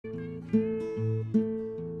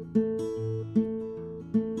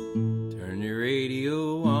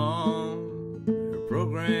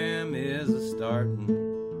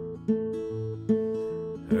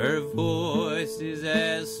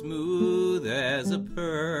as a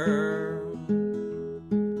pearl.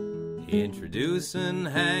 Introducing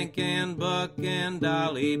Hank and Buck and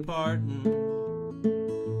Dolly Parton.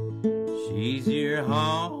 She's your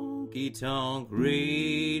honky-tonk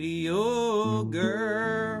radio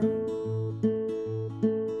girl.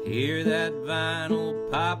 Hear that vinyl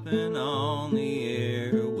popping on the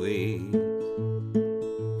airwaves,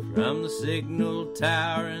 from the signal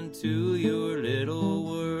tower into your little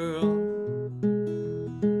world.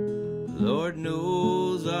 Lord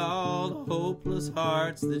knows all the hopeless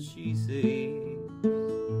hearts that she saves.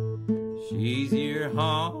 She's your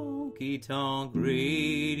honky-tonk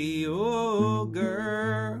radio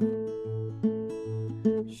girl.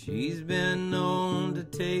 She's been known to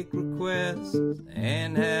take requests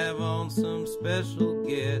and have on some special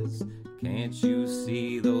guests. Can't you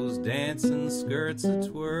see those dancing skirts a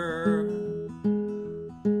twirl?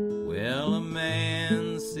 Well, a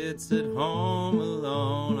man sits at home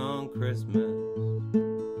alone on Christmas.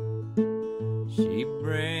 She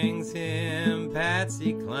brings him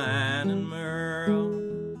Patsy Cline and Merle.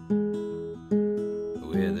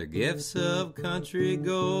 With her gifts of country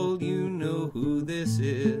gold, you know who this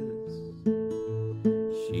is.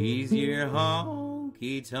 She's your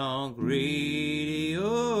honky-tonk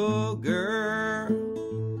radio girl.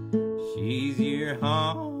 She's your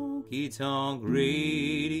honky-tonk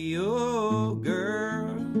radio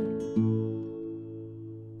girl.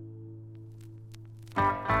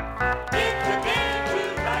 It's a day to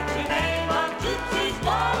write your name on Gypsy's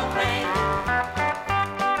wall of fame.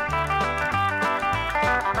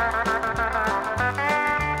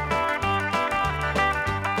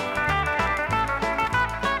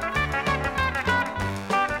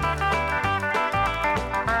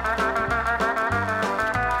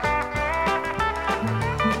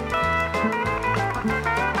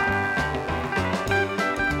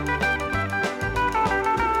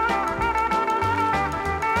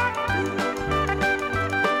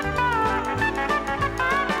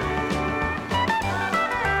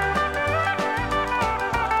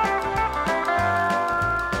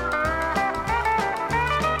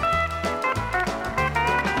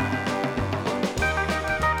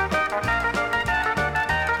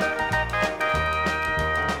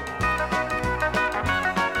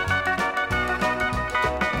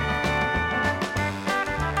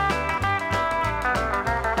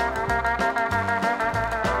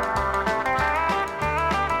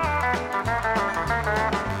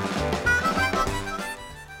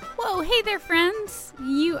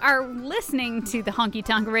 Listening to the Honky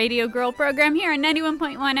Tonk Radio Girl program here on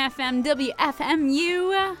 91.1 FM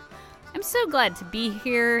WFMU. I'm so glad to be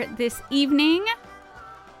here this evening.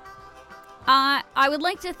 I would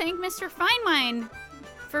like to thank Mr. Feinmine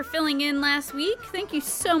for filling in last week. Thank you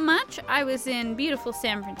so much. I was in beautiful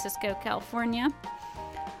San Francisco, California.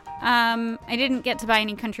 I didn't get to buy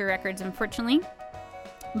any country records, unfortunately,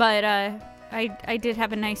 but I did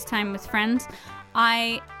have a nice time with friends.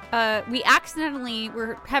 We accidentally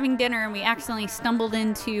were having dinner and we accidentally stumbled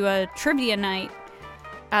into a trivia night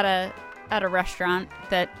at a restaurant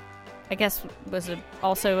that I guess was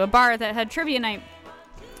also a bar that had trivia night,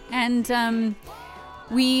 and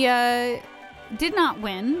we did not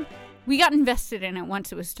win. We got invested in it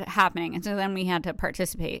once it was happening, and so then we had to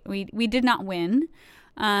participate. We did not win.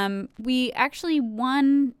 We actually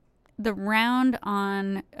won the round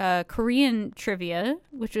on Korean trivia,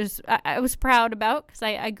 which was I was proud about because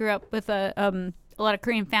I grew up with a lot of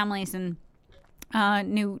Korean families and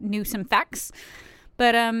knew some facts.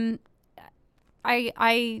 But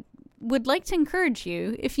I would like to encourage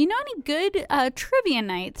you, if you know any good trivia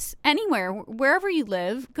nights anywhere, wherever you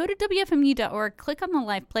live, go to WFMU.org, click on the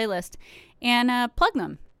live playlist, and plug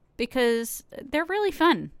them because they're really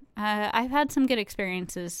fun. I've had some good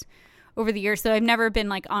experiences over the years, though I've never been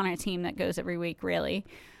like on a team that goes every week, really.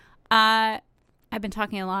 I've been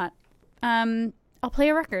talking a lot. I'll play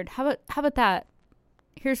a record. How about that?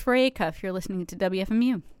 Here's Rayeka if you're listening to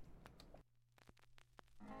WFMU.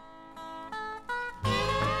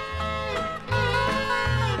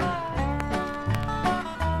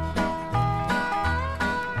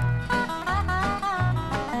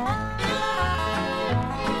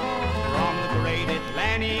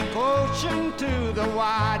 To the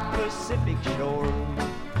wide Pacific shore,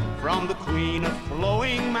 from the queen of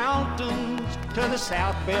flowing mountains to the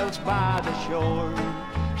south bells by the shore.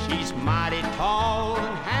 She's mighty tall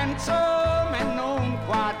and handsome and known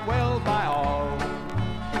quite well by all.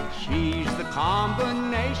 She's the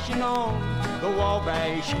combination on the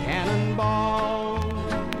Wabash Cannonball.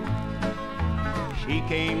 She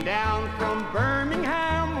came down from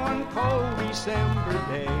Birmingham one cold December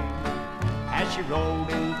day. As she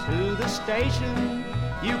rolled into the station,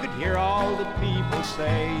 you could hear all the people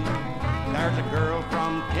say, there's a girl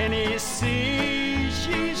from Tennessee,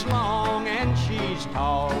 she's long and she's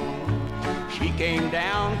tall. She came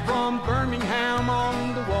down from Birmingham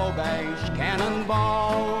on the Wabash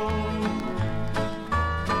Cannonball.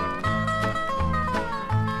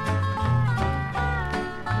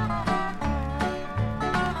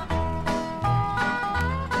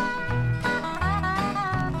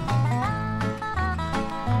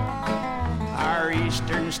 Our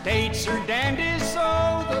eastern states are dandies,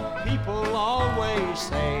 so the people always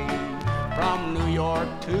say. From New York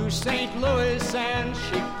to St. Louis and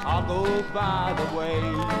Chicago, by the way.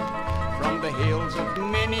 From the hills of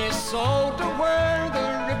Minnesota where the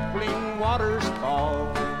rippling waters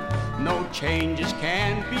fall, no changes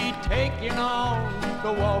can be taken on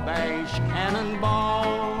the Wabash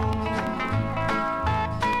Cannonball.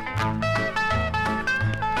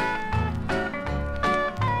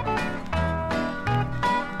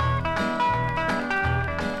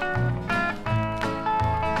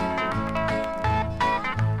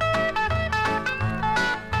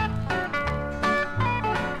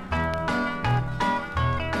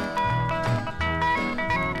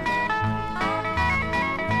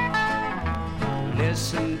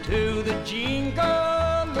 Listen to the jingle,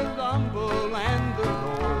 the rumble, and the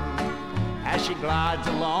roar as she glides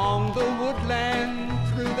along the woodland,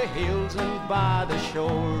 through the hills and by the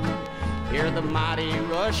shore. Hear the mighty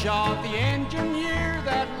rush of the engine, hear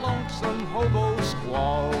that lonesome hobo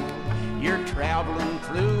squall. You're traveling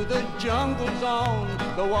through the jungles on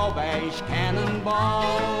the Wabash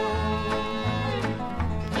Cannonball.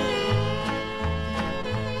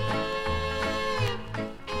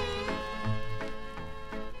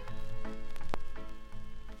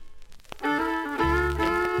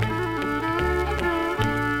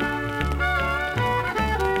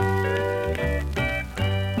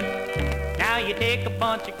 Take a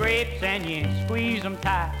bunch of grapes and you squeeze them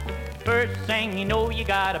tight. First thing you know, you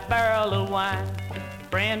got a barrel of wine.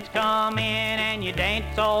 Friends come in and you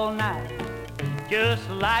dance all night, just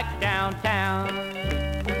like downtown.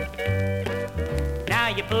 Now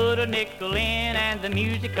you put a nickel in and the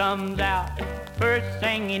music comes out. First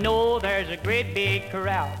thing you know, there's a great big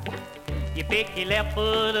crowd. You pick your left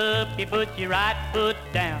foot up, you put your right foot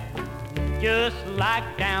down, just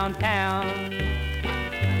like downtown.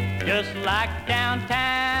 Just like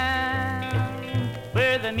downtown,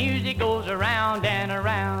 where the music goes around and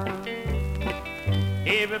around.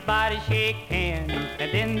 Everybody shake hands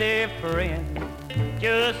and then they're friends,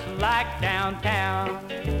 just like downtown.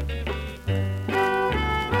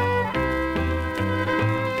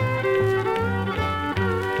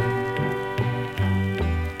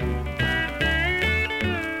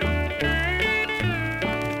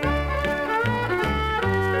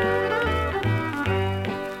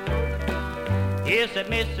 Yes, that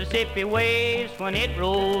Mississippi waves when it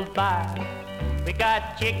rolls by. We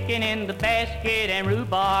got chicken in the basket and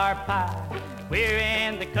rhubarb pie. We're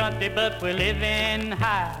in the country, but we're living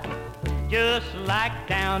high, just like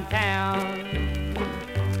downtown.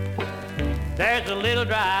 There's a little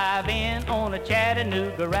drive-in on a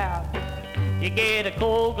Chattanooga route. You get a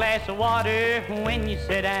cold glass of water when you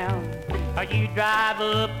sit down, or you drive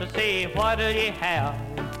up and say, what do you have?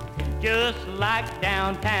 Just like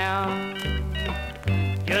downtown.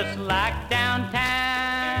 Just like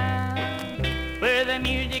downtown, where the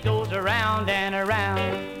music goes around and around.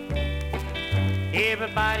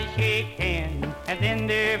 Everybody shake hands and then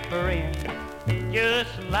they're friends,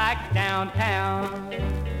 just like downtown.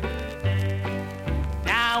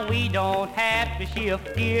 Now we don't have to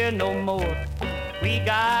shift gear no more. We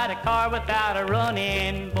got a car without a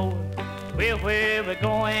running board. We're where we're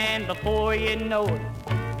going before you know it,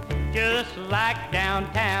 just like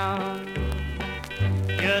downtown.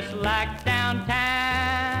 Just like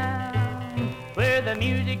downtown, where the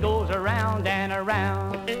music goes around and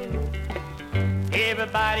around.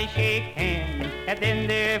 Everybody shake hands and then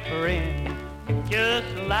they're friends, just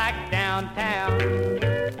like downtown.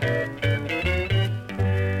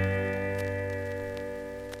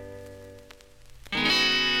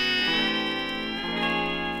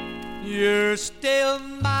 You're still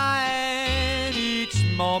mine each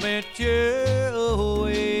moment you're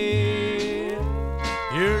away.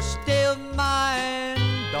 You're still mine,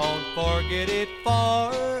 don't forget it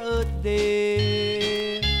for a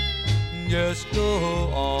day. Just go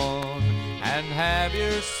on and have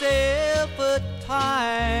yourself a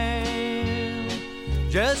time,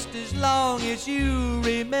 just as long as you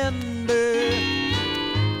remember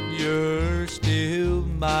you're still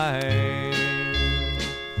mine.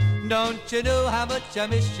 Don't you know how much I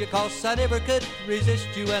miss you, 'cause I never could resist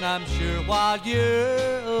you, and I'm sure while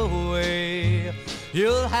you're away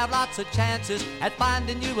You'll have lots of chances at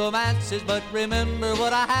finding new romances, but remember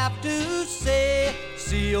what I have to say.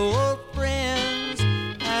 See your friends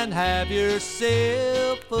and have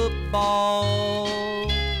yourself a ball.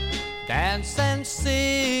 Dance and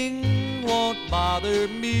sing won't bother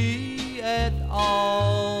me at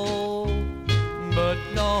all. But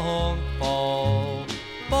don't fall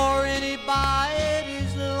for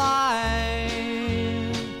anybody's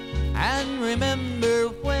line. And remember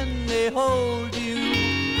when they hold you,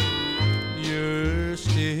 you're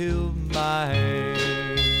still mine.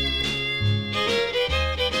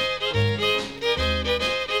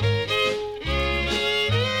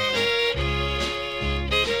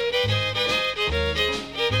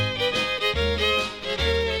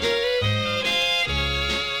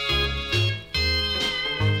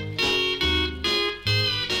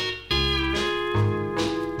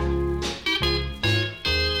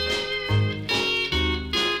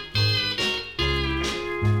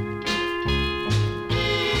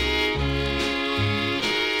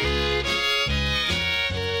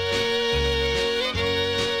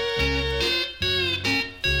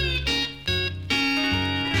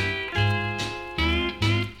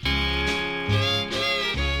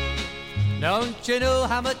 Don't you know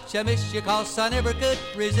how much I miss you, 'cause I never could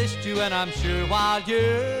resist you. And I'm sure while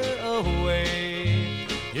you're away,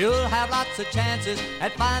 you'll have lots of chances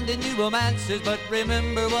at finding new romances. But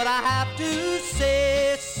remember what I have to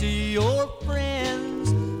say. See your friends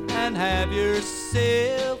and have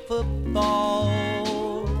yourself a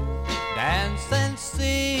ball. Dance and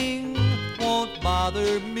sing won't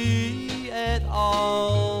bother me at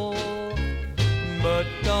all. But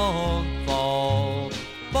don't fall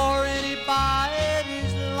for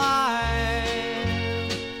anybody's line.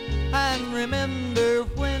 And remember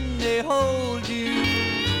when they hold you,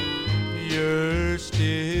 you're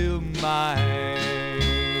still mine.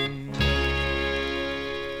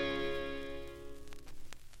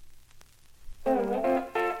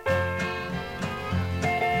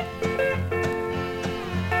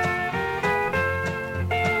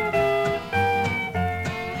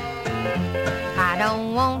 I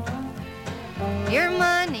don't want your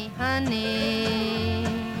money, honey.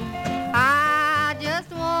 I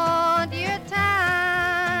just want your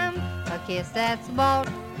time. A kiss that's bought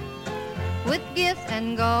with gifts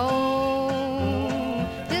and gold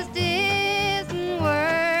just isn't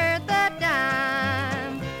worth a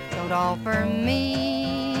dime. Don't offer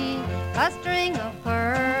me a string of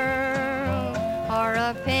pearls or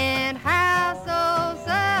a penthouse so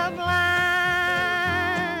sublime.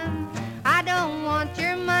 I don't want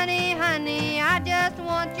your money, honey, I just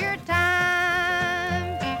want your time.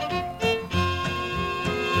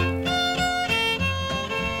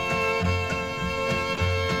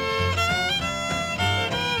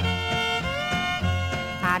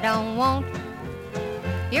 I don't want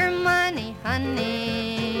your money,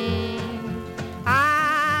 honey,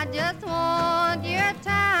 I just want your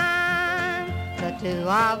time. The two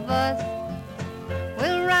of us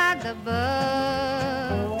will ride the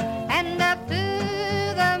bus and up to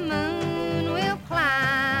the moon we'll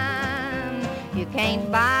climb. You can't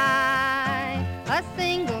buy a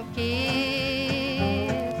single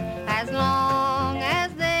kiss as long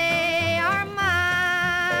as they are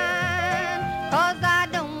mine. 'Cause I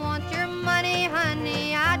don't want your money,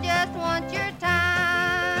 honey, I just want your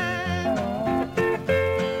time.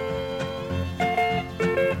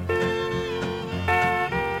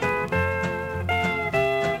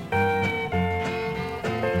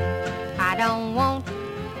 I don't want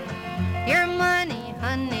your money,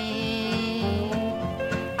 honey,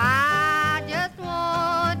 I just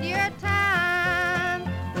want your time.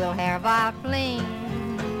 We'll have our fling,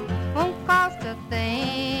 won't cost a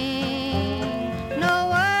thing. No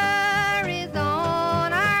worries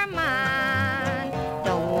on our mind.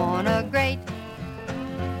 Don't want a great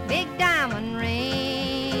big diamond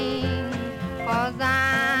ring, 'cause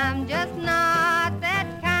I'm just not that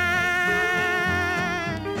kind.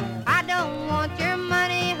 I don't want your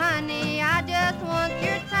money, honey, I just want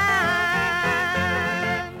your time.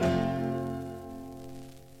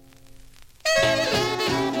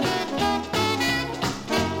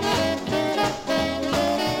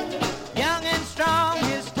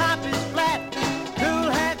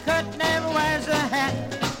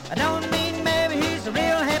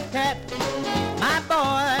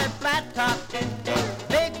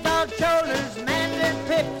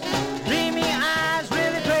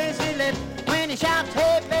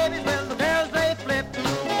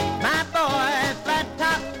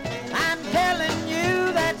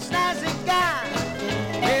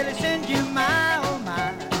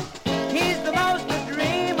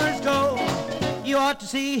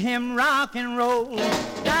 see him rock and roll.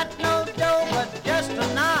 Got no dough, but just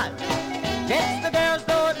a nod. Gets the girls,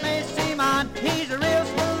 though it may seem odd. He's a real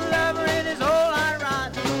smooth lover in his old hot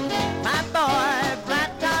rod. My boy,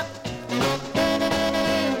 flat top.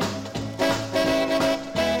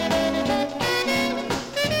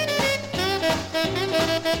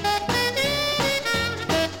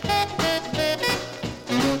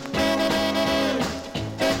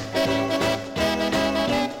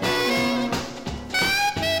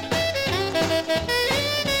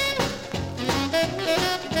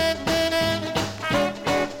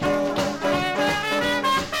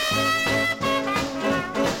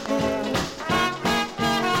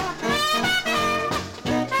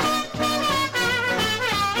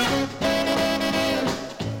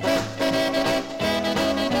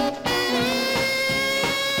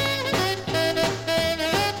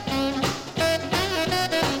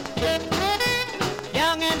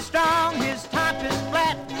 Young and strong, his top is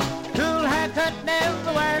flat. Cool haircut,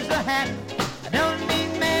 never wears a hat. I don't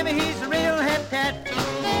mean maybe he's a real hip cat.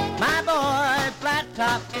 My boy, flat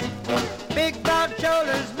top. Big broad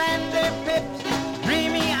shoulders, manly pips.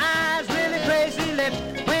 Dreamy eyes, really crazy lips.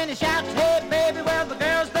 When he shouts, hey baby, well the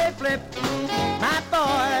girls they flip. My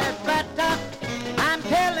boy, flat top. I'm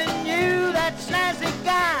telling you, that snazzy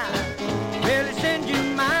guy really sends you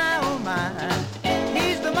my, oh my.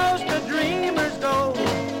 He's the most of dreamers go.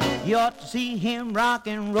 You ought to see him rock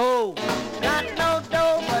and roll. Got no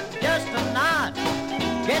dough, but just a nod.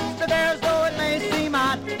 Gets the girls, though it may seem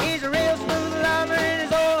odd. He's a real smooth lover in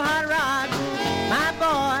his old hot rod. My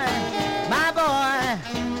boy, my boy,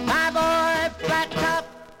 my boy, flat top.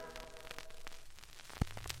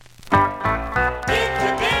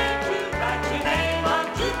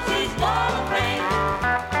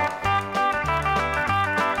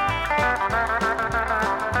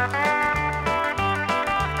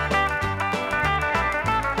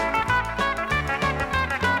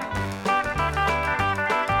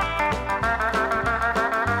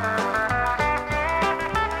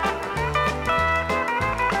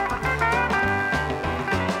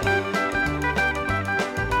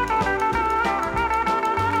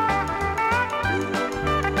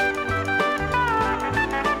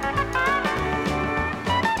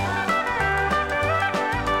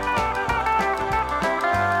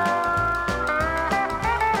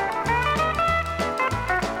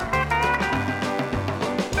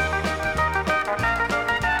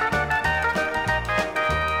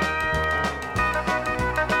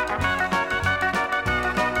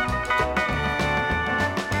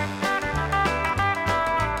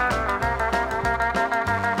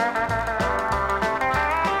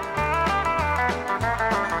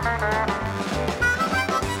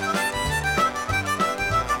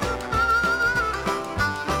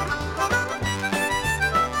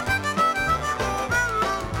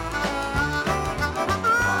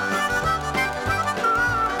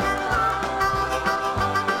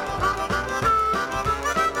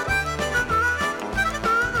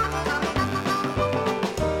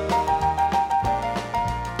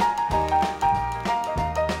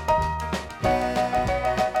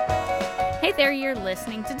 There, you're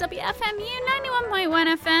listening to WFMU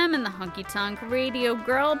 91.1 FM and the Honky Tonk Radio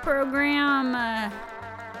Girl program.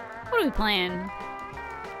 What are we playing?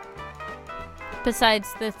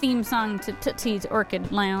 Besides the theme song to Tootsie's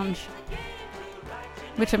Orchid Lounge,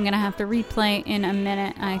 which I'm going to have to replay in a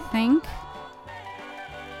minute, I think.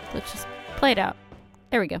 Let's just play it out.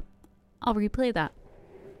 There we go. I'll replay that.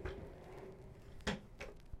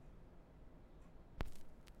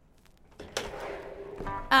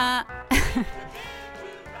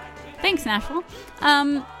 Thanks, Nashville.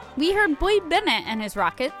 We heard Boy Bennett and his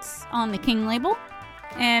Rockets on the King label,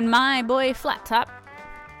 and My Boy Flat Top.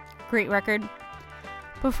 Great record.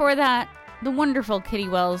 Before that, the wonderful Kitty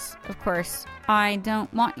Wells, of course. I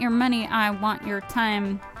Don't Want Your Money, I Want Your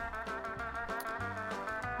Time,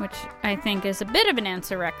 which I think is a bit of an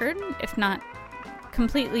answer record, if not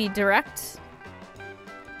completely direct.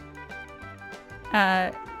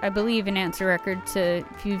 I believe an answer record to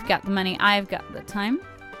If You've Got the Money, I've Got the Time.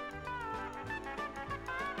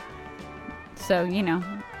 So, you know,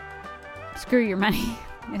 screw your money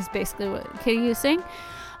is basically what Kitty is saying.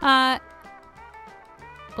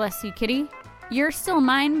 Bless You, Kitty. You're Still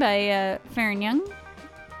Mine by Farron Young.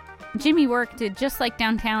 Jimmy Work did Just Like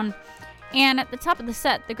Downtown. And at the top of the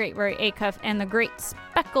set, the great Roy Acuff and the great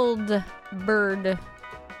Speckled Bird,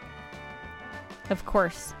 of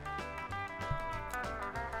course.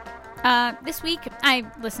 This week, I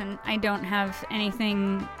don't have any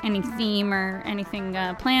theme or anything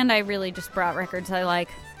planned. I really just brought records I like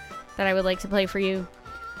that I would like to play for you.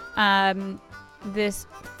 This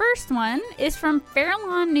first one is from Fair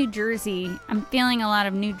Lawn, New Jersey. I'm feeling a lot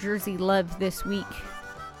of New Jersey love this week.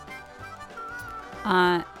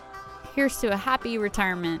 Here's to a happy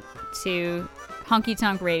retirement to Honky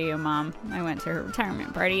Tonk Radio Mom. I went to her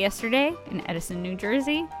retirement party yesterday in Edison, New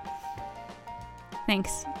Jersey.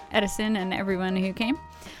 Thanks, Edison, and everyone who came.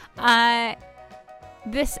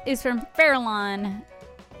 This is from Fair Lawn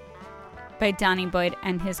by Donnie Boyd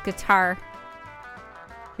and his guitar.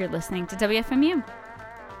 You're listening to WFMU.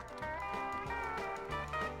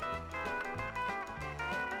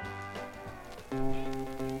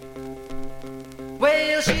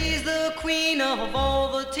 Well, she's the queen of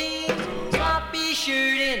all the teens. Sloppy shirt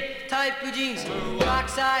and tight blue jeans,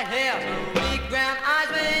 rock-side hair, big brown eyes.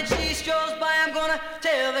 When she strolls by, I'm gonna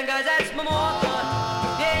tell them guys that's my Martha.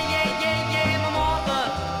 Yeah, yeah, yeah, yeah, my Martha.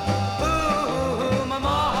 Ooh, my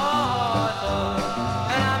Martha.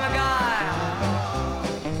 And I'm a guy.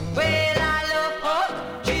 Well, I love her,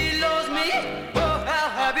 she loves me. Oh, how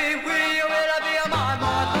happy will I be, my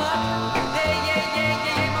Martha. Yeah, yeah, yeah,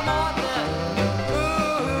 yeah, my Martha.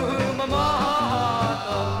 Ooh, my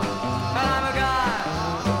Martha. And I'm a guy.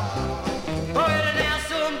 Oh, and now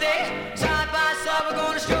someday, side by side, we're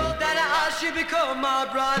gonna stroll down the aisle. She'll become my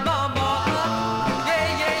bride, my Martha. Yeah,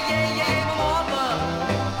 yeah, yeah, yeah, my Martha.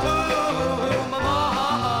 Ooh, my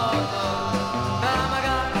Martha. And I'm a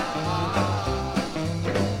guy.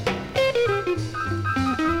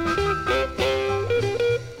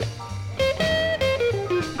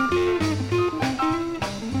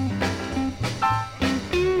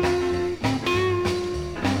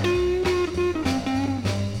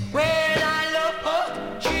 Well, I love her,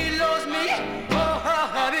 she loves me. Oh, how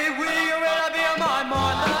happy will I be, my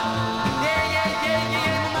Martha. Yeah, yeah, yeah,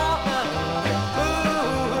 yeah, my Martha.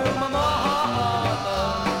 Ooh, my Martha.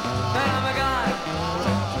 And I'm a guy.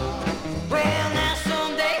 Well, now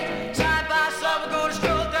someday, side by side, we're gonna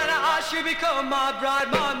stroll down the aisle. She'll become my bride,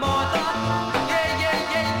 my Martha. Yeah, yeah,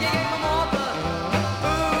 yeah, yeah, my Martha.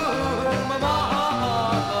 Ooh, my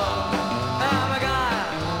Martha. And I'm a guy.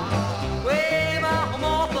 Well, my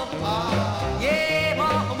Martha. Yeah,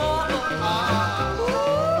 my Martha.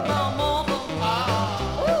 Ooh, my Martha.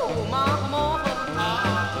 Ooh, my Martha.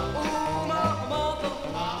 Ooh, my Martha.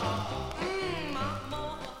 My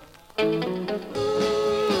Martha.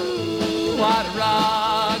 What a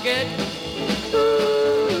rocket.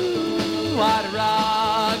 Ooh, what a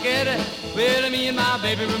rocket. Well, me and my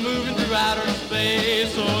baby were moving through outer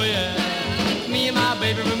space, oh yeah. Me and my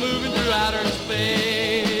baby were moving through outer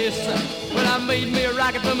space. Well, I made me a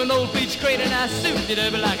rocket from an old peach crate and I souped it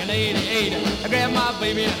up like an 88. I grabbed my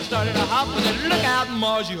baby and I started to hop and then look out,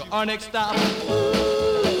 Mars, you our next stop. Ooh,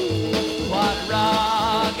 what a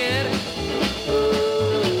rocket.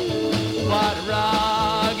 Ooh, what a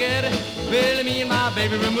rocket. Well, me and my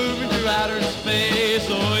baby were moving through outer space,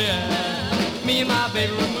 oh yeah. Me and my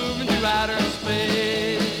baby were moving through outer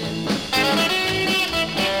space.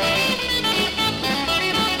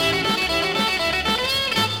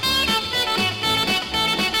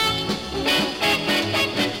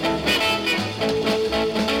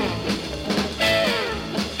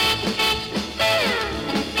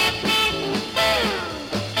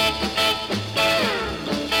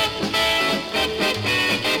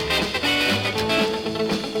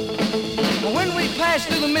 When we passed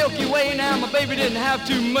through the Milky Way, now my baby didn't have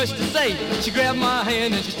too much to say. She grabbed my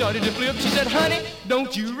hand and she started to flip. She said, honey,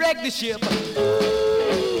 don't you wreck the ship.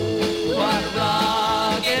 Ooh, what a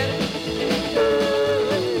rocket.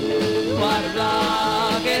 Ooh, what a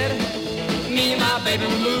rocket. Me and my baby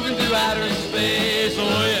were moving through outer space,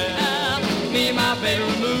 oh yeah. Me and my baby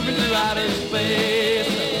were moving through outer space.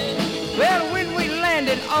 Well, when we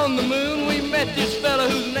landed on the moon, we met this fella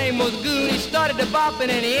whose name was Goon. He started to bopping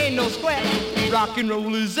and he ain't no squat. Rock and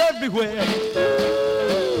roll is everywhere.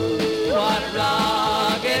 Ooh, what a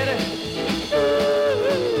rocket.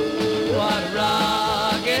 Ooh, what a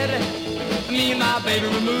rocket. Me and my baby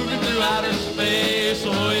were moving through outer space,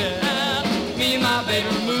 oh yeah. Me and my baby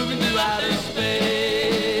were moving through outer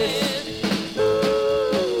space.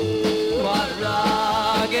 Ooh, what a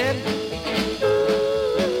rocket.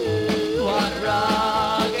 Ooh, what a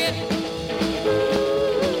rocket.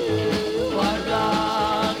 Ooh, what a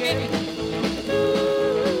rocket.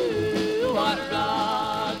 Ooh, what a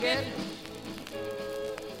rocket.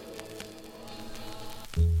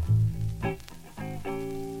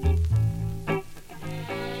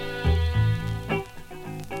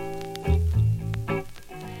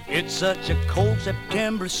 It's such a cold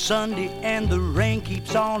September Sunday and the rain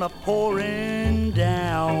keeps on a-pouring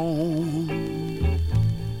down.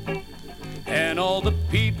 And all the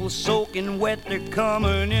people people soaking wet, they're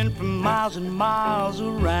coming in from miles and miles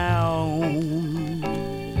around.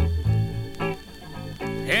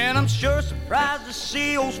 And I'm sure surprised to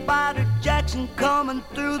see old Spider Jackson coming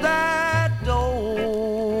through that door.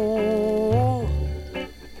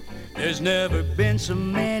 There's never been so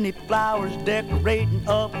many flowers decorating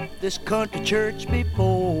up this country church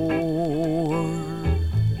before.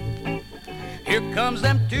 Here comes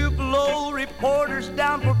them two glow reporters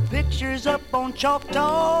down for pictures up on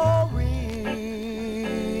Choctaw Ridge.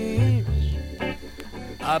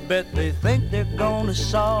 I bet they think they're gonna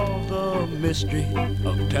solve the mystery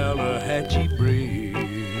of Tallahatchie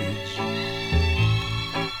Bridge.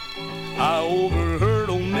 I overheard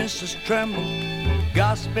old Mrs. Tremble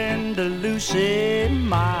gossiping to Lucy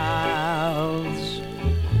Miles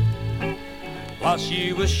while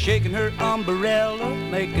she was shaking her umbrella,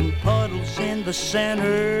 making puddles in the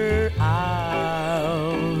center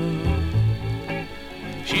aisle.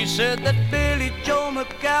 She said that Billy Joe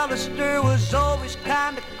McAllister was always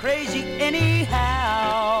kind of crazy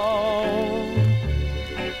anyhow,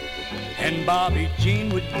 and Bobby Jean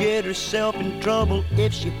would get herself in trouble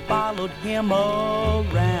if she followed him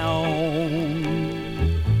around.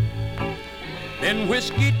 Then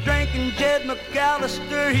whiskey-drinking Jed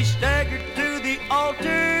McAllister, he staggered to the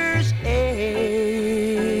altar's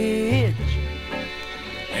edge.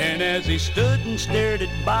 And as he stood and stared at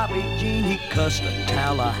Bobby Jean, he cussed a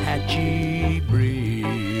Tallahatchie Bridge.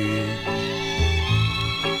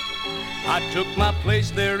 I took my place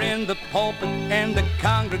there in the pulpit, and the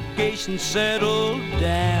congregation settled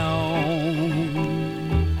down.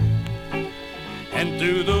 And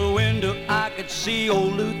through the window I could see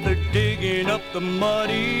old Luther digging up the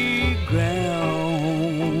muddy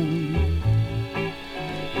ground.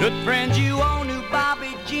 Good friends, you all knew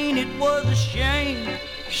Bobby Jean, it was a shame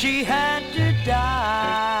she had to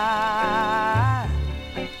die.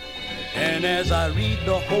 And as I read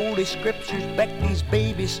the Holy Scriptures, Becky's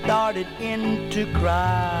baby started in to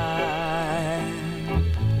cry.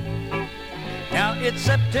 Now it's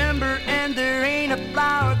September and there ain't a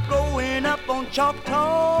flower growing up on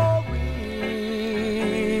Choctaw Ridge,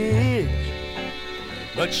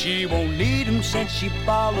 but she won't need 'em since she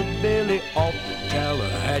followed Billy off the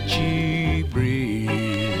Tallahatchie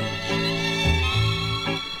Bridge.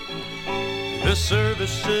 The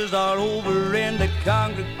services are over and the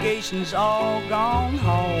congregation's all gone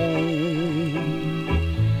home.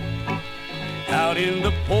 Out in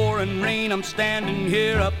the pouring rain, I'm standing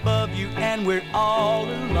here above you, and we're all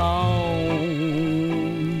alone.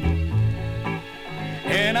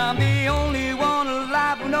 And I'm the only one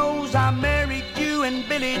alive who knows I married you and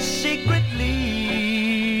Billy secretly.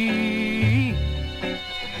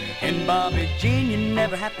 And Bobby Jean, you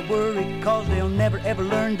never have to worry, 'cause they'll never ever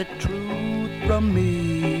learn the truth from me.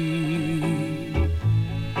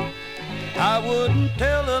 I wouldn't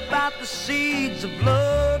tell about the seeds of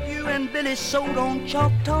love you and Billy sowed on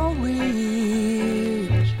Choctaw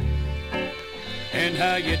Ridge, and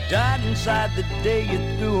how you died inside the day you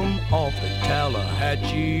threw 'em off the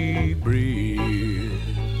Tallahatchie Bridge.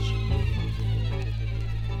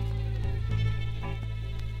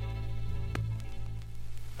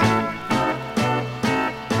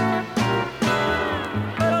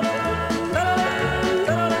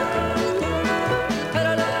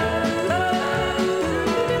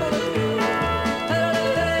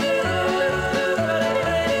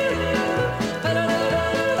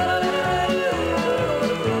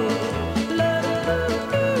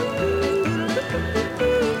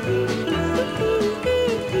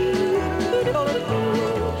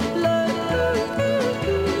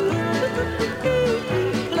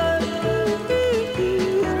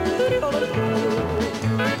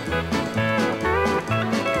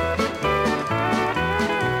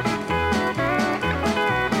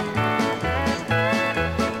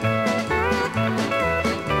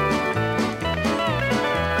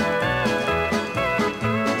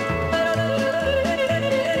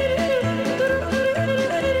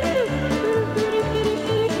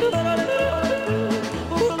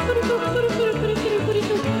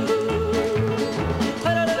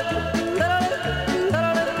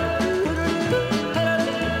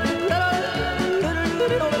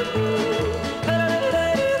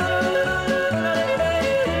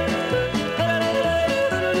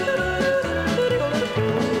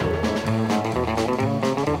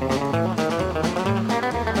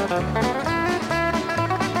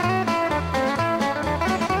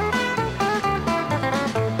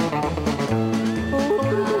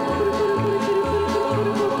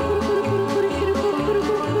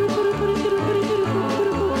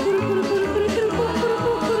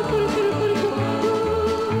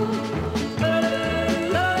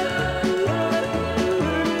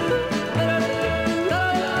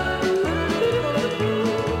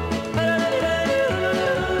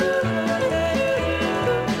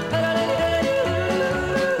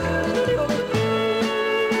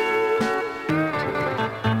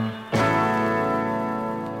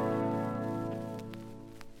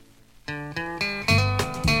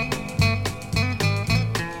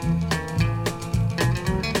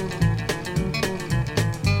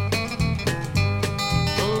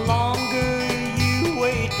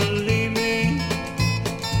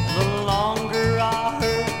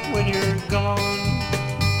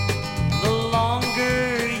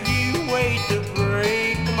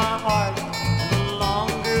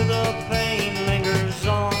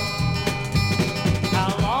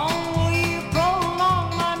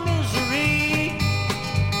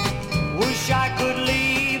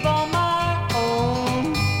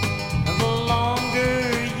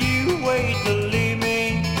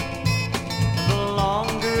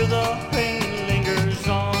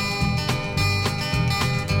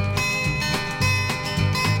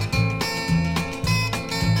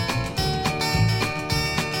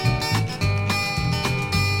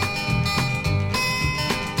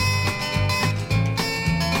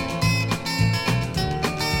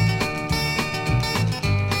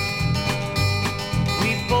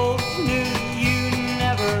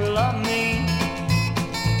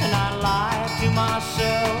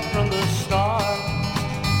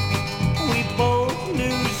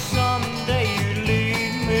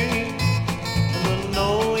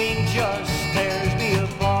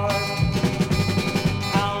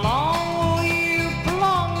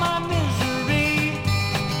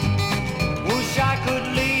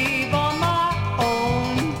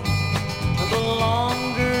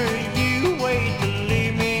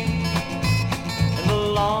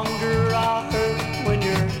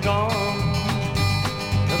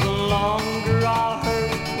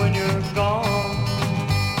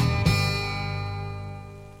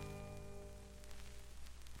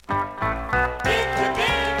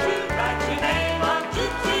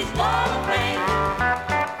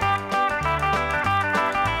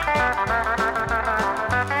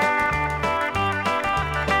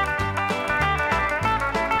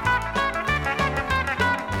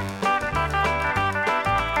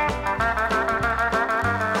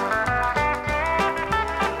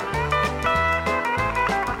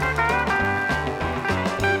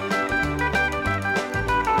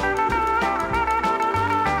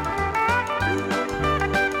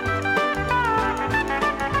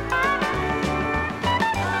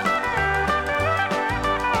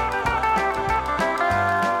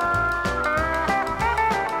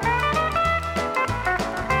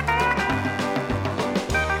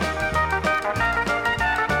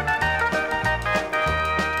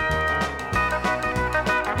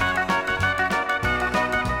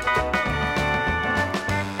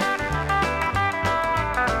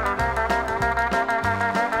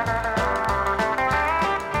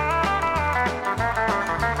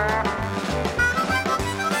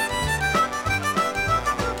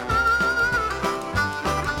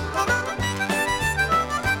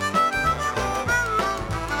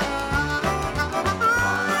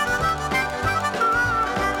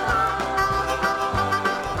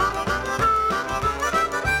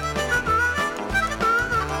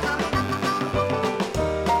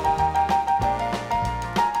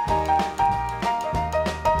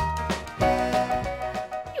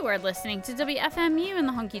 listening to WFMU in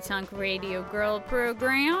the Honky Tonk Radio Girl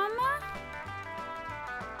program.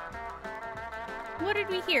 What did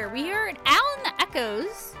we hear? We heard Al and the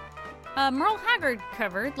Echoes, Merle Haggard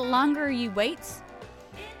cover, The Longer You Wait,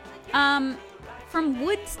 from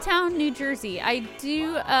Woodstown, New Jersey. I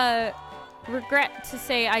do regret to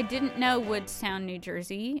say I didn't know Woodstown, New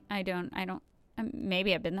Jersey. I don't,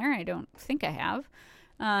 maybe I've been there. I don't think I have.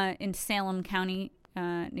 In Salem County,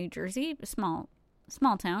 New Jersey, a small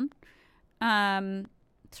town,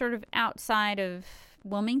 sort of outside of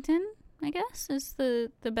Wilmington, I guess is the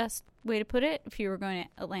best way to put it, if you were going to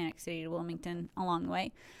Atlantic City to Wilmington along the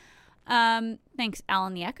way. Thanks, Al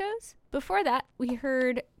and the Echoes. Before that, we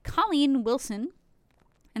heard Colleen Wilson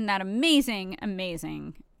and that amazing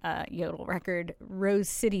yodel record, Rose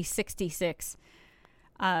City 66.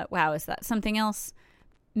 Wow, is that something else?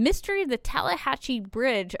 Mystery of the Tallahatchie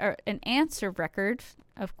Bridge, an answer record,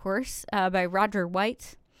 of course, by Roger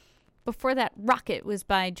White. Before that, Rocket was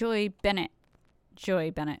by Joe Bennett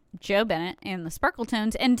and the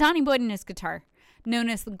Sparkletones, and Donnie Boyd and his guitar, known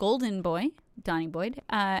as the Golden Boy, Donnie Boyd,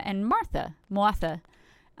 and Martha,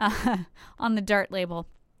 on the Dart label.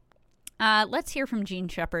 Let's hear from Gene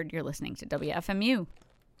Shepard. You're listening to WFMU.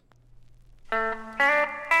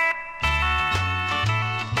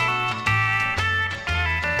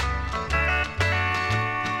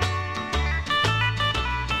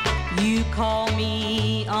 You called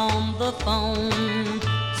me on the phone,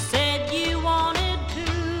 said you wanted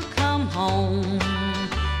to come home,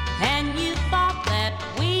 and you thought that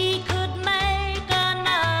we could make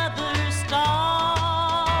another start.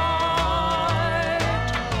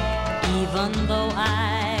 Even though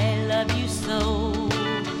I love you so,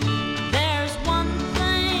 there's one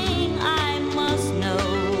thing I must know.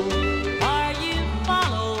 Are you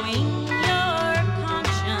following your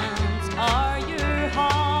conscience or your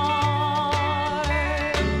heart?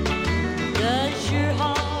 Does your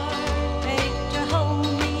heart ache to hold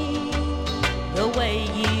me the way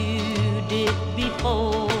you did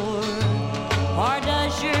before? Or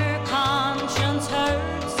does your conscience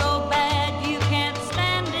hurt so bad you can't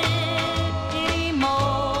stand it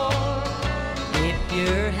anymore? If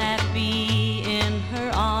you're happy in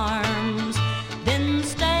her arms, then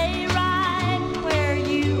stay right where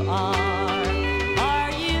you are.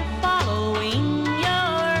 Are you following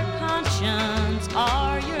your conscience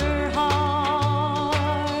or your heart?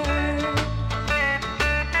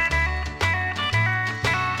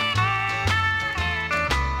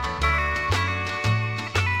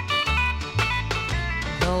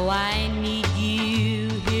 Though I need you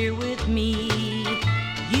here with me,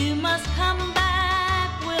 you must come back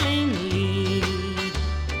willingly,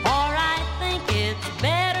 or I think it's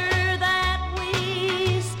better that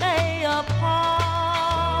we stay apart.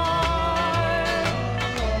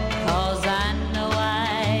 'Cause I know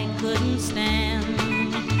I couldn't stand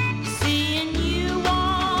seeing you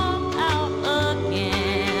walk out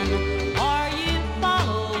again. Are you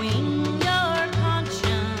following your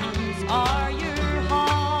conscience or your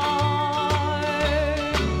heart?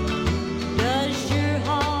 Does your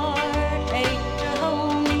heart ache to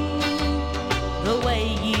hold me the way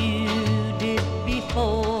you did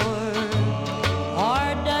before? Or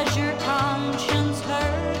does your conscience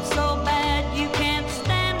hurt so bad you can't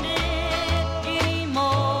stand it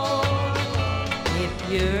anymore? If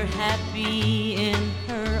you're happy in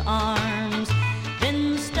her arms,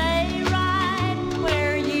 then stay right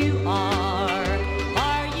where you are.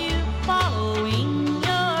 Are you following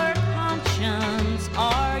your conscience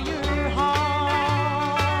or your heart?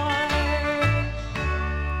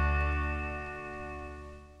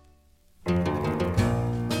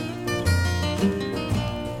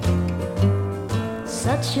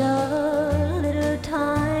 Such a little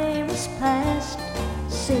time has passed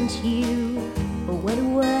since you went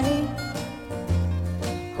away.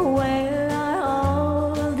 Where are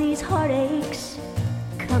all of these heartaches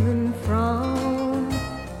coming from?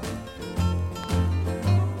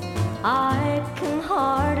 I can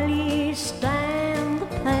hardly stand the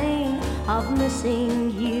pain of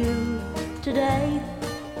missing you today.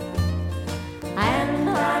 And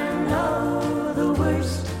I know the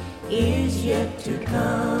worst is yet to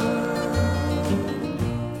come.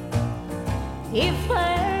 If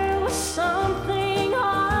there was something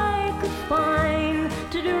I could find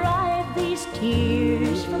to derive these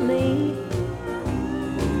tears from me,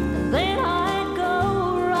 then I'd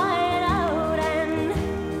go right out and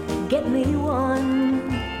get me one.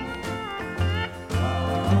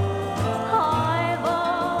 I've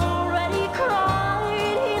already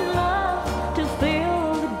cried enough to fill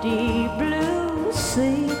the deep blue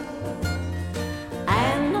sea,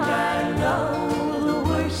 and I know the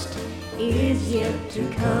worst is yet to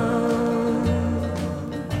come.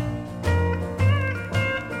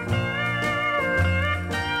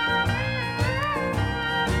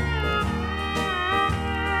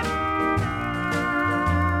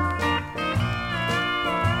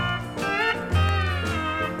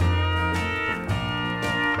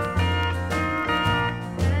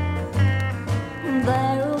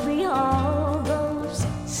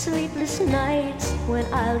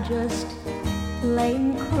 when I'll just lay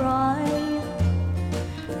and cry,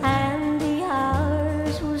 and the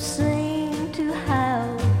hours will seem to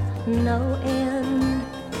have no end.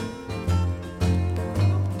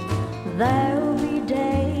 There'll be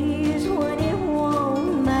days when it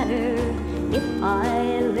won't matter if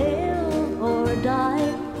I live or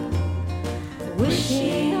die,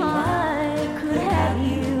 wishing I could have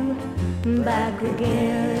you back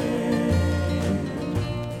again.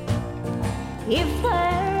 If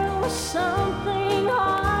there was something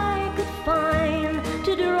I could find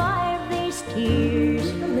to drive these tears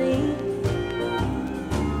from me,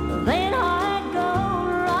 then I'd go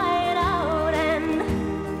right out and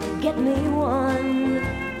get me one.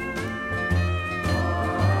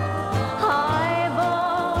 I've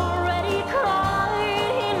already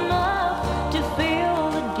cried enough to feel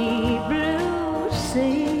the deep blue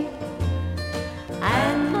sea,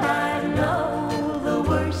 and I know the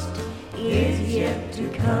worst is yet to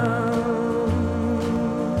come.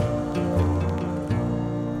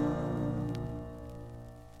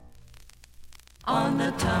 On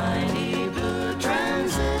the tiny blue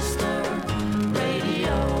transistor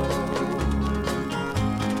radio.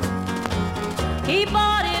 He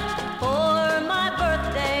bought it for my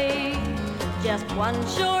birthday just one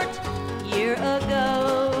short year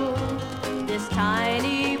ago. This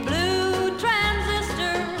tiny blue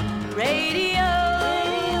transistor radio.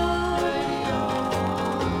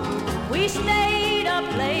 We stayed up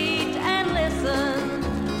late and listened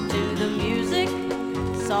to the music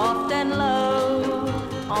soft and low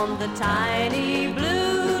on the tiny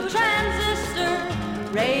blue transistor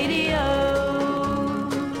radio.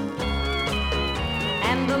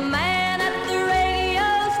 And the man at the radio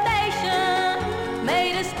station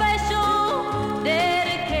made a special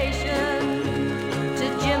dedication to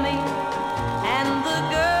Jimmy and the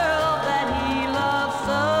girl that he loved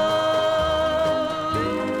so.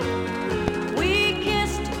 We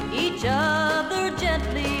kissed each other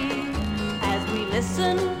gently as we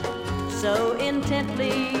listened so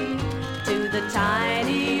intently to the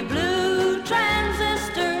tiny blue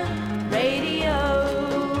transistor radio.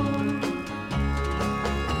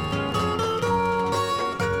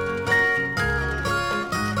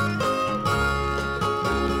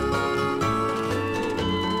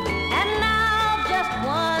 And now, just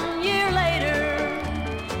 1 year later,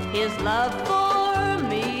 his love for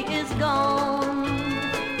me is gone.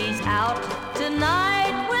 He's out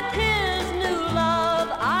tonight with his new love,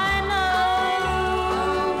 I know.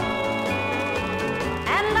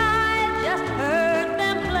 And I just heard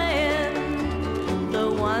them playing the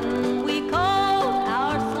one we called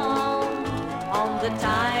our song on the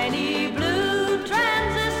tiny blue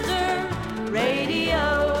transistor radio.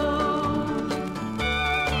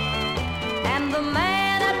 And the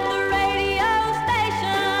man at the radio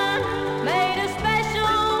station made a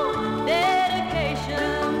special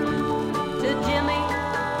dedication to Jimmy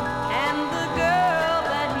and the girl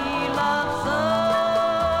that he loved so.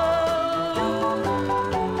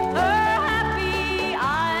 Her happy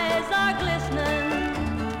eyes are glistening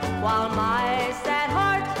while my sad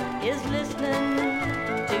heart is listening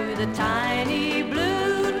to the tiny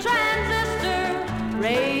blue transistor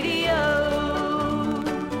radio.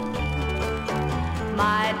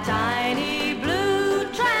 My tiny blue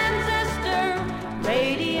transistor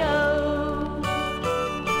radio.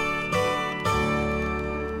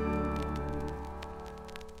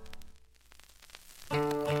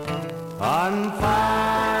 I'm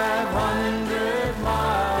 500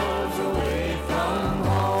 miles away from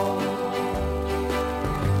home.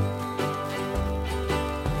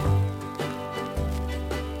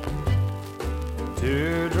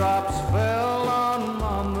 Teardrops fell on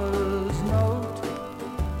Mama's note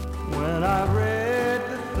when I read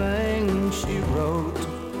the thing she wrote.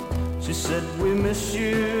 She said, we miss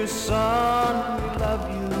you, son, we love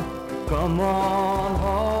you, come on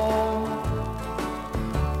home.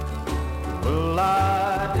 Well,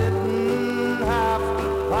 I didn't have to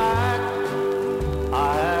pack, I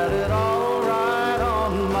had it all right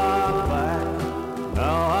on my back.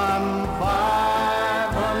 Now I'm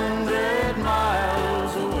 500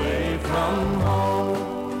 miles away from home.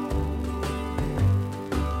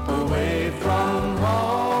 Away from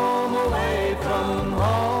home, away from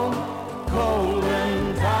home, cold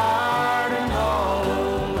and tired and all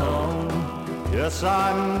alone. Yes,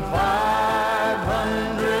 I'm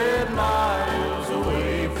 500 miles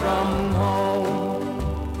away from home.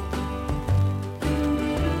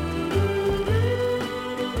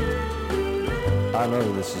 I know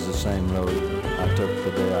this is the same road I took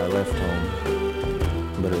the day I left home,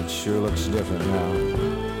 but it sure looks different now.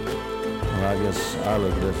 Well, I guess I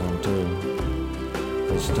look different too.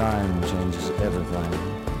 This time changes everything.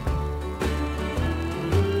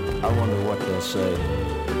 I wonder what they'll say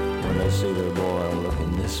when they see their boy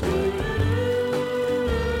looking this way.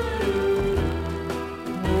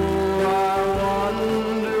 Oh, I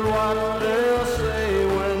wonder what they'll say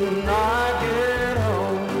when I get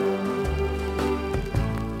home.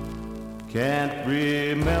 Can't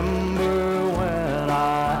remember when I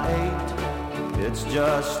ate. It's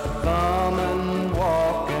just thumb and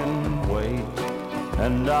walk and wait.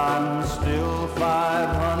 And I'm still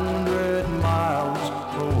 500 miles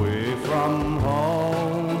away from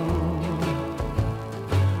home.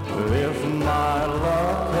 If my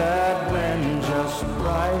luck had been just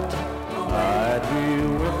right, I'd be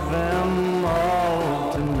with them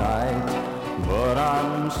all tonight. But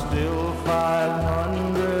I'm still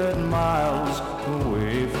 500 miles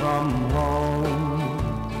away from home.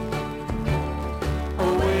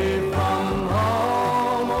 Away from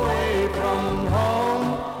home, away from home,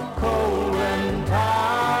 cold and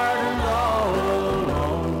tired and all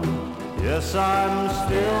alone. Yes, I'm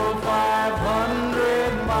still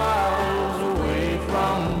 500 miles away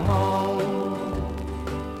from home.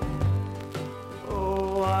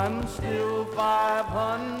 Oh, I'm still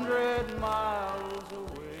 500 miles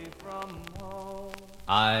away from home.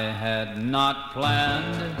 I had not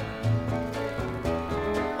planned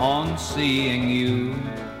on seeing you.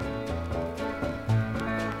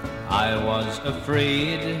 I was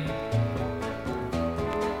afraid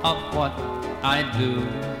of what I'd do.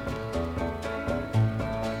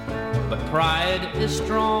 But pride is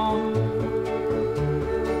strong,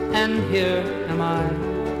 and here am I.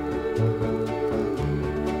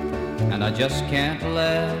 And I just can't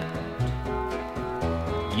let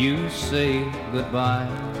you say goodbye.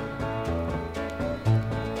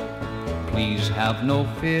 Please have no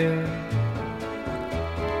fear,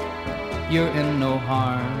 you're in no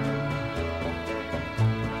harm,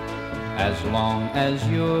 as long as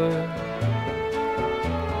you're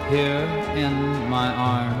here in my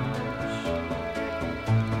arms.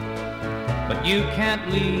 But you can't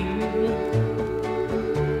leave,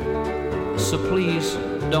 so please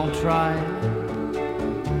don't try.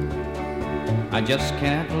 I just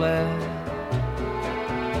can't let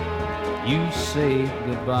you say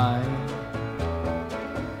goodbye.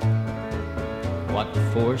 What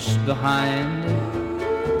force behind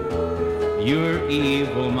your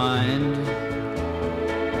evil mind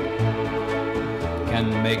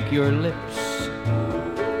can make your lips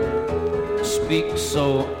speak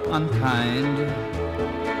so unkind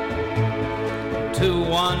to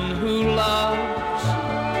one who loves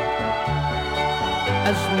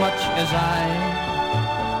as much as I?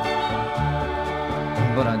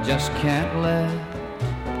 But I just can't let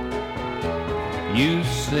you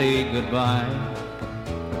say goodbye.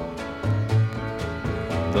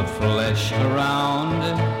 The flesh around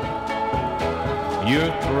your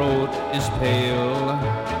throat is pale,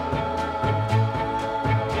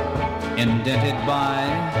 indented by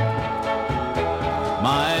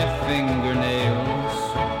my fingernails.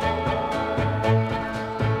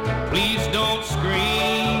 Please don't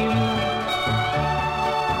scream,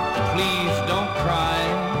 please don't cry.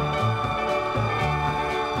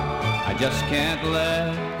 I just can't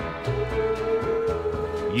let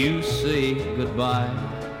you say goodbye.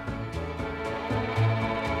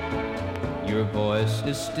 Your voice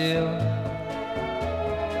is still,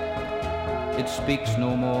 it speaks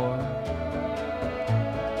no more.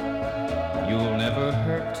 You'll never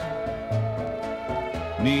hurt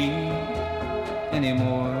me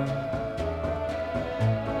anymore.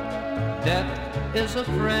 Death is a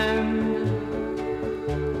friend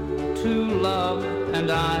to love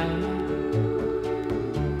and I,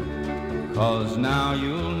 'cause now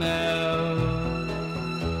you'll never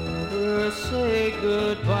say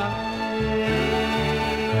goodbye.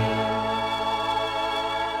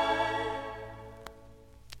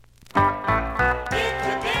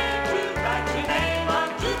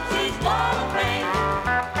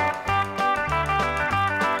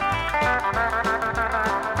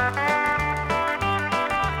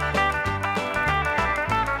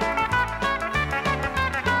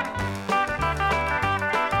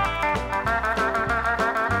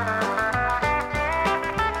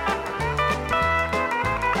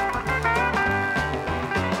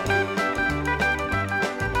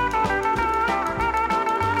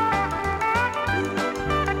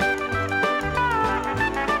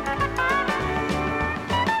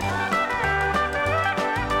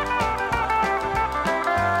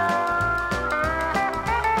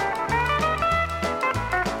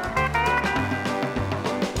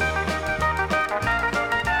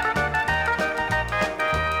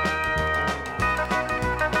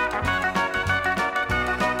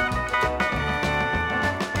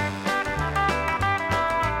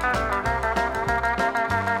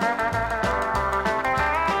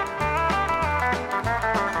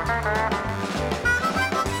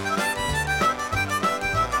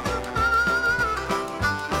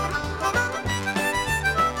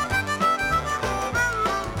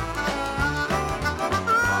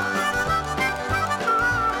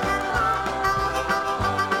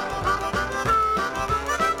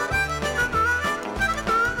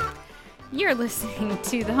 You're listening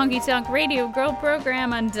to the Honky Tonk Radio Girl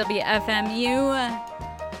program on WFMU.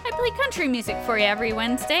 I play country music for you every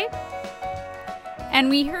Wednesday. And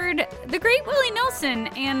we heard the great Willie Nelson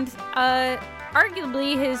and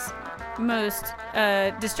arguably his most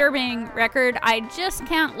disturbing record, I Just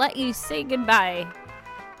Can't Let You Say Goodbye.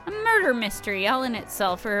 A murder mystery all in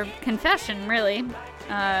itself, or confession, really.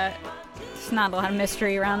 There's not a lot of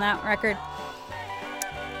mystery around that record.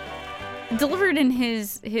 Delivered in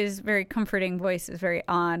his very comforting voice is very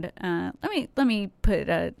odd. Let me put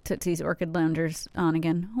Tootsie's Orchid Loungers on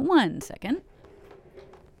again. 1 second.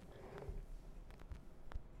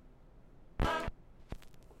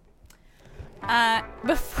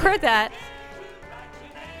 Before that,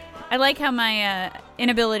 I like how my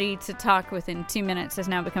inability to talk within 2 minutes has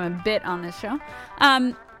now become a bit on this show.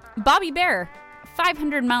 Bobby Bear,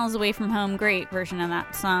 500 Miles Away from Home, great version of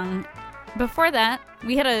that song. Before that,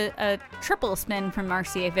 we had a triple spin from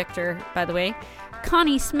RCA Victor, by the way.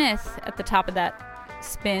 Connie Smith at the top of that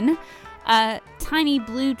spin. Tiny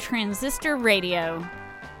Blue Transistor Radio.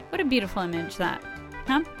 What a beautiful image that,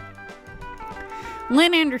 huh?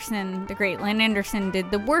 Lynn Anderson, the great Lynn Anderson, did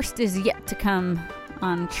The Worst Is Yet to Come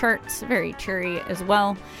on charts, very cheery as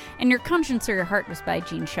well. And Your Conscience or Your Heart was by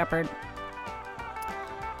Gene Shepard.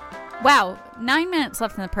 Wow, 9 minutes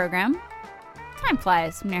left in the program. Time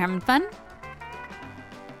flies when you're having fun.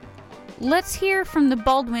 Let's hear from the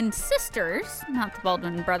Baldwin sisters, not the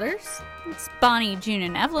Baldwin brothers. It's Bonnie, June,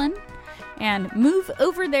 and Evelyn. And Move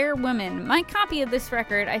Over There, Woman. My copy of this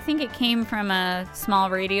record, I think it came from a small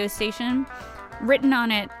radio station. Written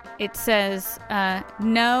on it, it says,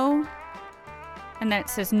 no. And then it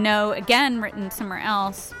says no again, written somewhere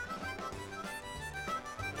else.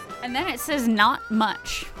 And then it says not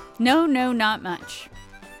much. No, not much.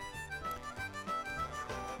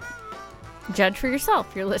 Judge for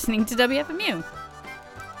yourself. You're listening to WFMU.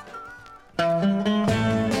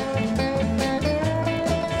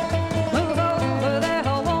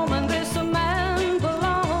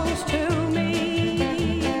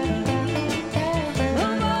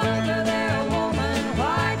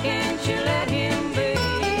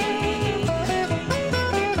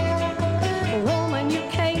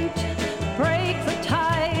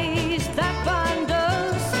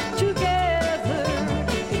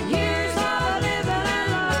 Years of living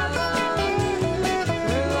and loving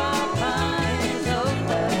through all kinds of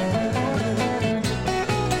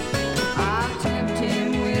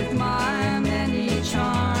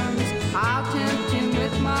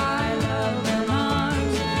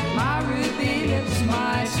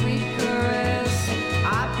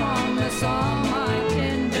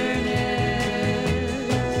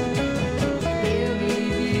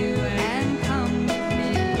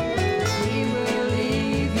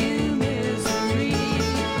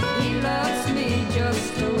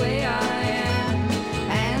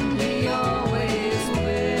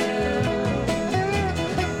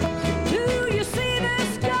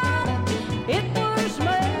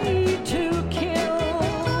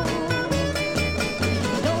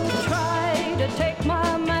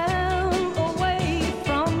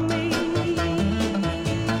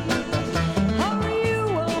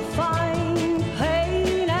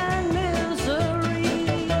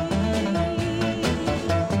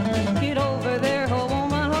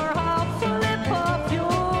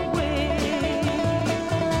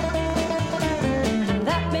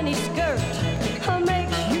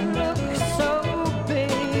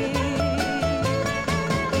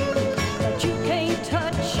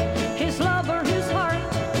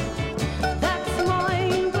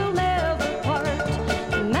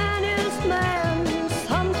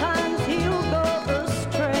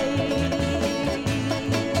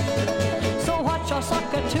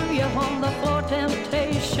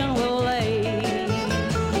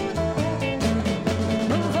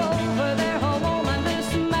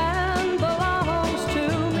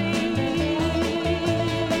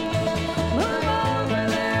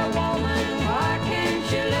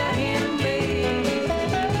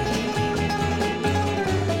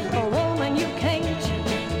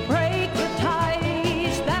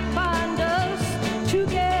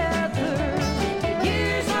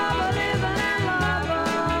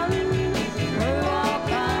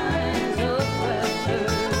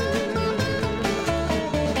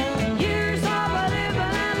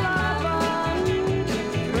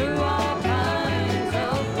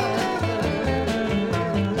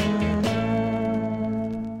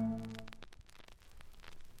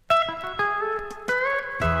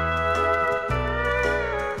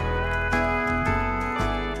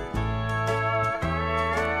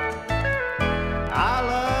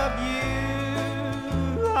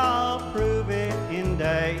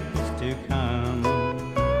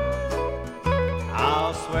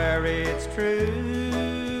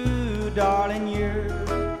darling, you're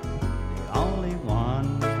the only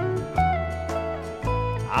one.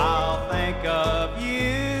 I'll think of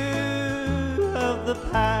you, of the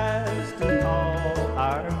past and all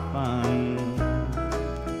our fun.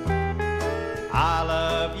 I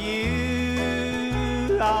love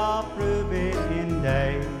you, I'll prove it in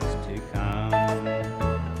days to come.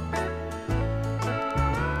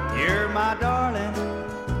 You're my darling,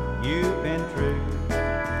 you've been true.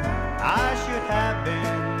 I should have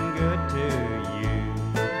been good to you.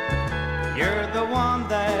 You're the one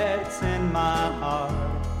that's in my heart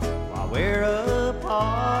while we're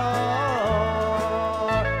apart.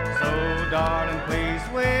 So darling, please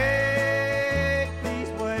wait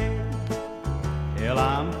till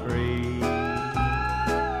I'm free.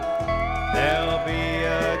 There'll be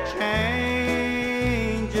a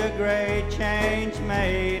change, a great change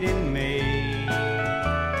made in me.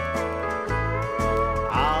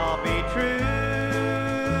 I'll be true,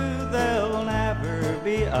 there'll never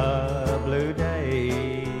be a blue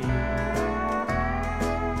day.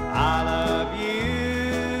 I love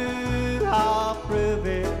you, I'll prove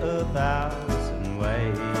it 1,000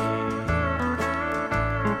 ways.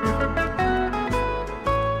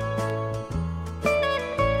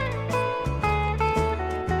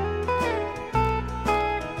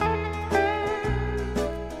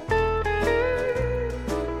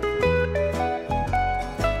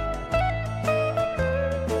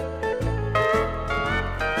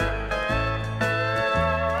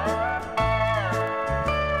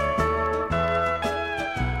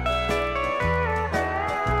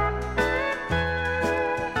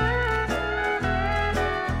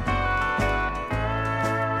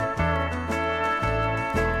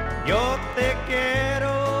 Yo te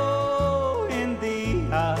quiero en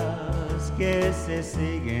días que se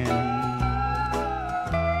siguen.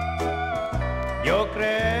 Yo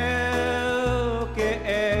creo que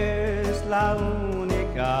es la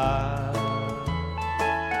única.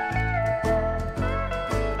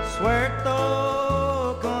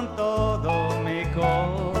 Suelto con todo mi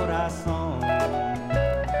corazón.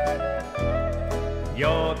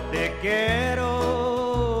 Yo te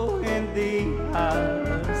quiero en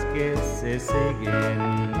días que se siguen.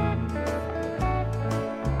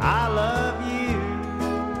 I love you,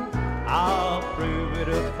 I'll prove it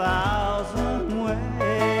 1,000 ways.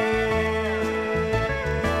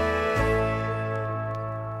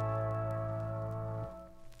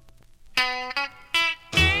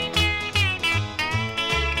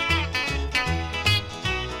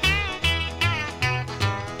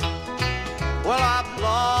 Well, I've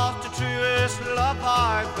lost the truest love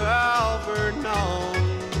I've ever known.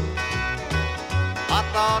 I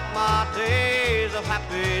thought my days of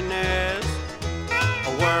happiness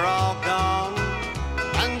were all gone.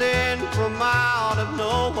 And then from out of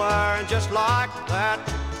nowhere, and just like that,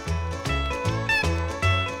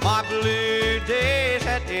 my blue days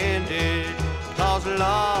had ended, 'cause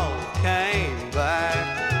love came back.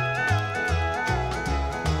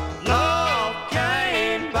 Love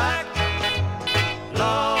came back.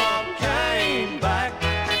 Love came back.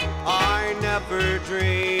 I never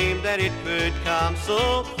dreamed that it would come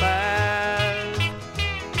so fast.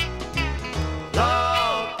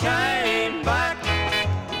 Love came back.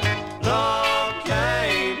 Love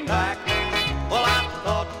came back. Well, I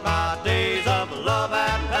thought my days of love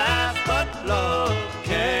had passed, but love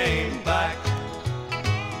came back.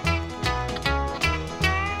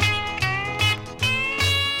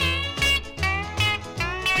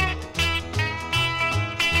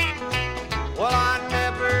 Well, I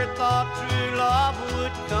never thought true love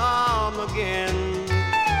would come again.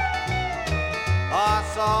 I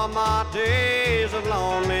saw my days of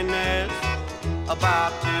loneliness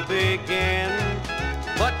about to begin.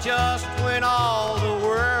 But just when all the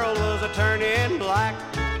world was turning black,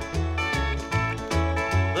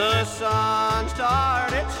 the sun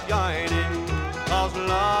started shining, 'cause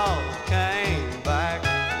love came back.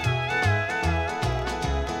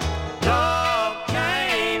 Love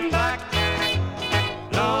came back.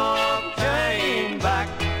 Love came back.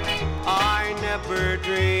 I never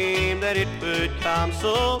dreamed that it would come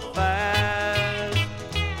so fast.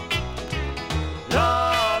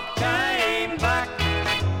 Love came back.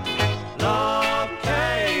 Love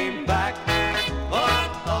came back. Well, I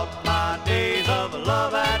thought my days of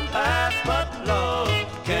love had passed, but love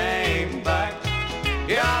came back.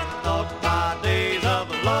 Yeah, I thought my days of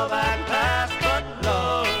love had passed, but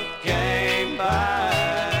love came back.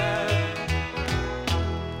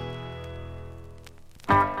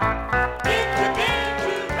 It's a day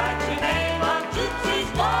to write your name on Tootsie's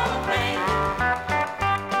wall frame.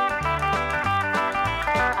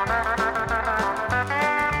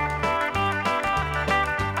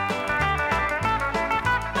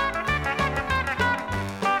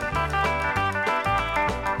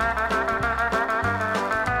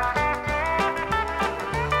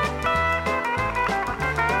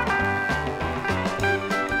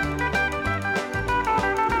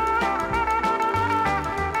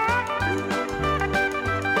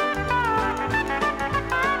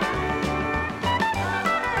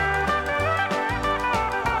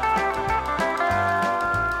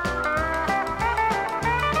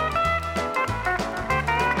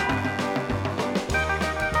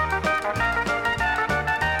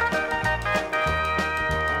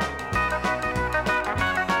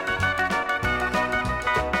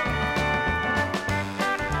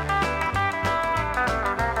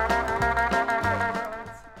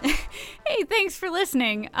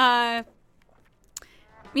 listening.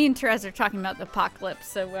 Me and Therese are talking about the apocalypse,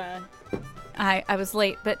 so I was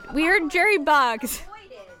late. But we heard Jerry Boggs.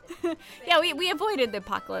 Yeah, we avoided the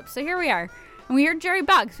apocalypse, so here we are. And we heard Jerry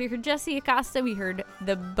Boggs. We heard Jesse Acosta. We heard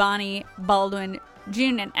the Bonnie Baldwin,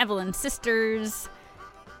 June and Evelyn sisters.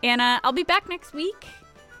 And I'll be back next week.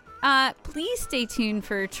 Please stay tuned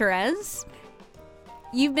for Therese.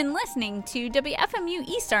 You've been listening to WFMU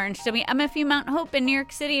East Orange, WMFU Mount Hope in New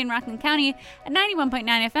York City and Rockland County at 91.9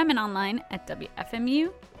 FM and online at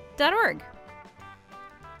WFMU.org.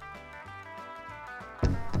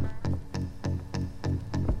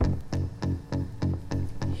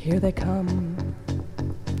 Here they come,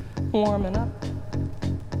 warming up.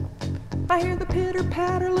 I hear the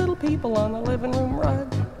pitter-patter, little people on the living room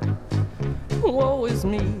rug. Woe is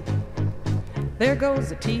me, there goes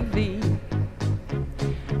the TV.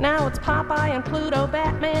 Now it's Popeye and Pluto,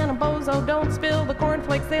 Batman and Bozo. Don't spill the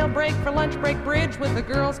cornflakes, they'll break for lunch break bridge with the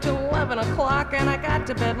girls till 11 o'clock. And I got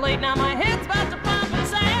to bed late, now my head's about to pop. And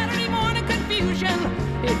Saturday morning confusion.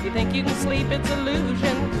 If you think you can sleep, it's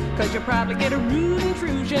illusion. 'Cause you'll probably get a rude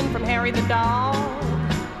intrusion from Harry the dog.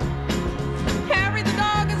 Harry the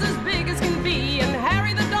dog is as big as can be, and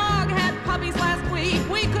Harry the dog had puppies last week.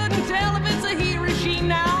 We couldn't tell if it's a he or she,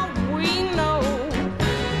 now we know.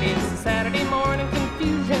 It's a Saturday morning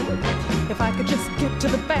confusion. If I could just get to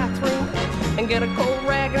the bathroom and get a cold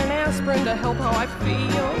rag and an aspirin to help how I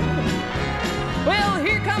feel. Well,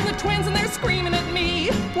 here come the twins and they're screaming at me.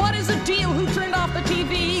 What is the deal? Who turned off the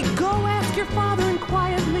TV? Go ask your father and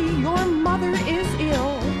quietly, your mother is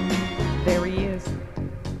ill. There he is,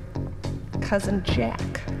 Cousin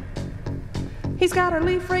Jack. He's got our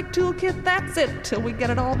leaf rake toolkit, that's it, till we get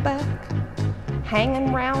it all back.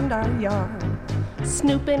 Hanging round our yard,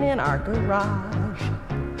 snooping in our garage.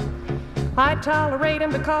 I tolerate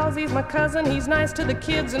him because he's my cousin, he's nice to the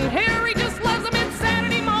kids, and Harry just loves him. It's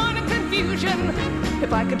Saturday morning confusion.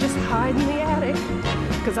 If I could just hide in the attic,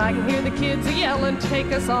 'cause I can hear the kids yell and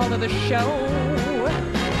take us all to the show.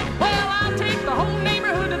 Well, I'll take the whole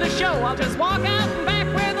neighborhood to the show. I'll just walk out and back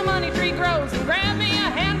where the money tree grows and grab me a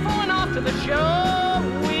handful and off to the show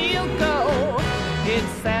we'll go.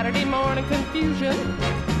 It's Saturday morning confusion.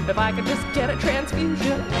 If I could just get a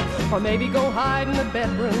transfusion, or maybe go hide in the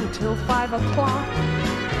bedroom till 5 o'clock.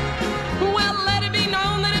 Well, let it be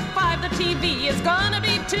known that at 5 the TV is gonna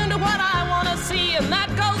be tuned to what I wanna see, and that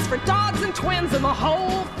goes for dogs and twins and the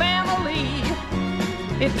whole family.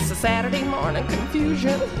 It's a Saturday morning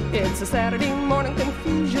confusion. It's a Saturday morning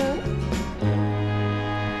confusion.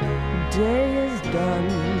 Day is done.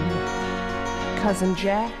 Cousin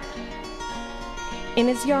Jack in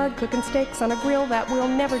his yard cooking steaks on a grill that we'll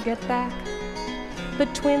never get back. The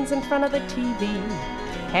twins in front of the TV,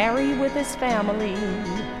 Harry with his family.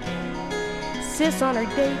 Sis on her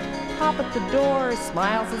date, Pop at the door,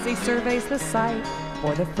 smiles as he surveys the sight.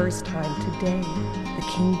 For the first time today, the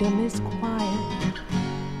kingdom is quiet.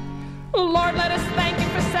 Lord, let us thank you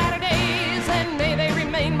for Saturdays, and may they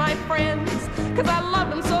remain my friends, 'cause I love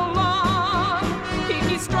them so long. Keep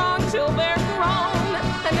me strong till they're